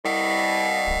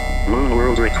Moon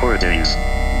World Recordings.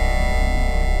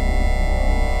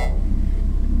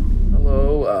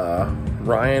 Hello,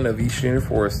 Ryan of East Union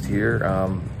Forest here.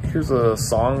 Here's a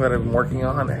song that I've been working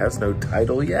on. It has no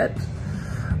title yet,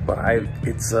 but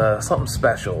it's something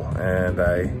special, and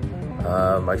I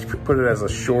put it as a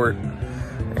short,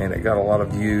 and it got a lot of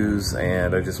views,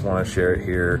 and I just want to share it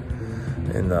here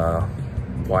in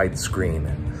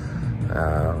widescreen.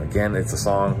 Again, it's a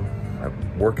song,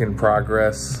 work in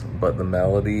progress, but the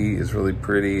melody is really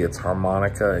pretty. It's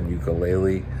harmonica and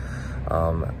ukulele.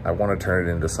 I want to turn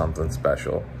it into something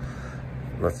special.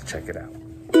 Let's check it out.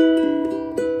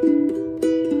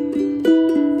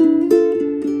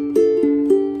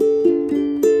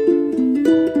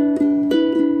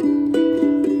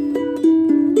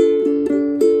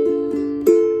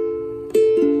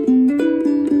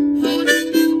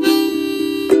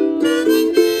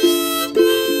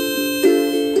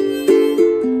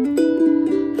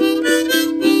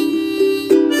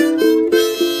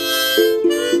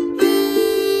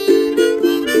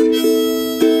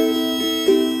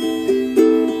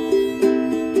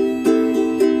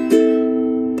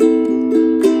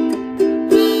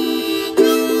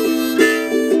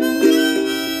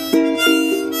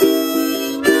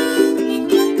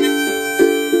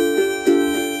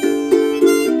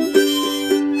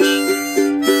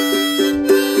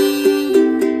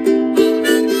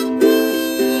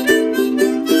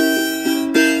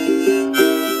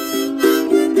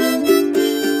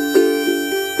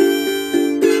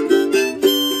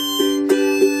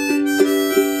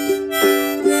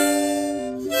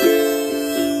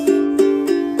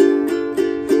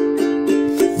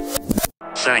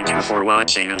 Thank you for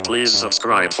watching, and please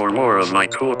subscribe for more of my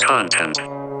cool content.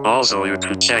 Also, you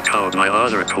can check out my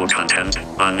other cool content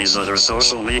on these other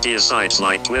social media sites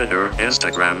like Twitter,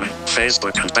 Instagram,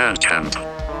 Facebook, and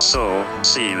Bandcamp. So,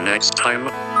 see you next time.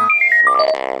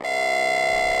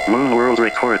 Moon World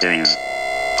Recordings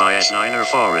by Schneider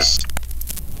Forest.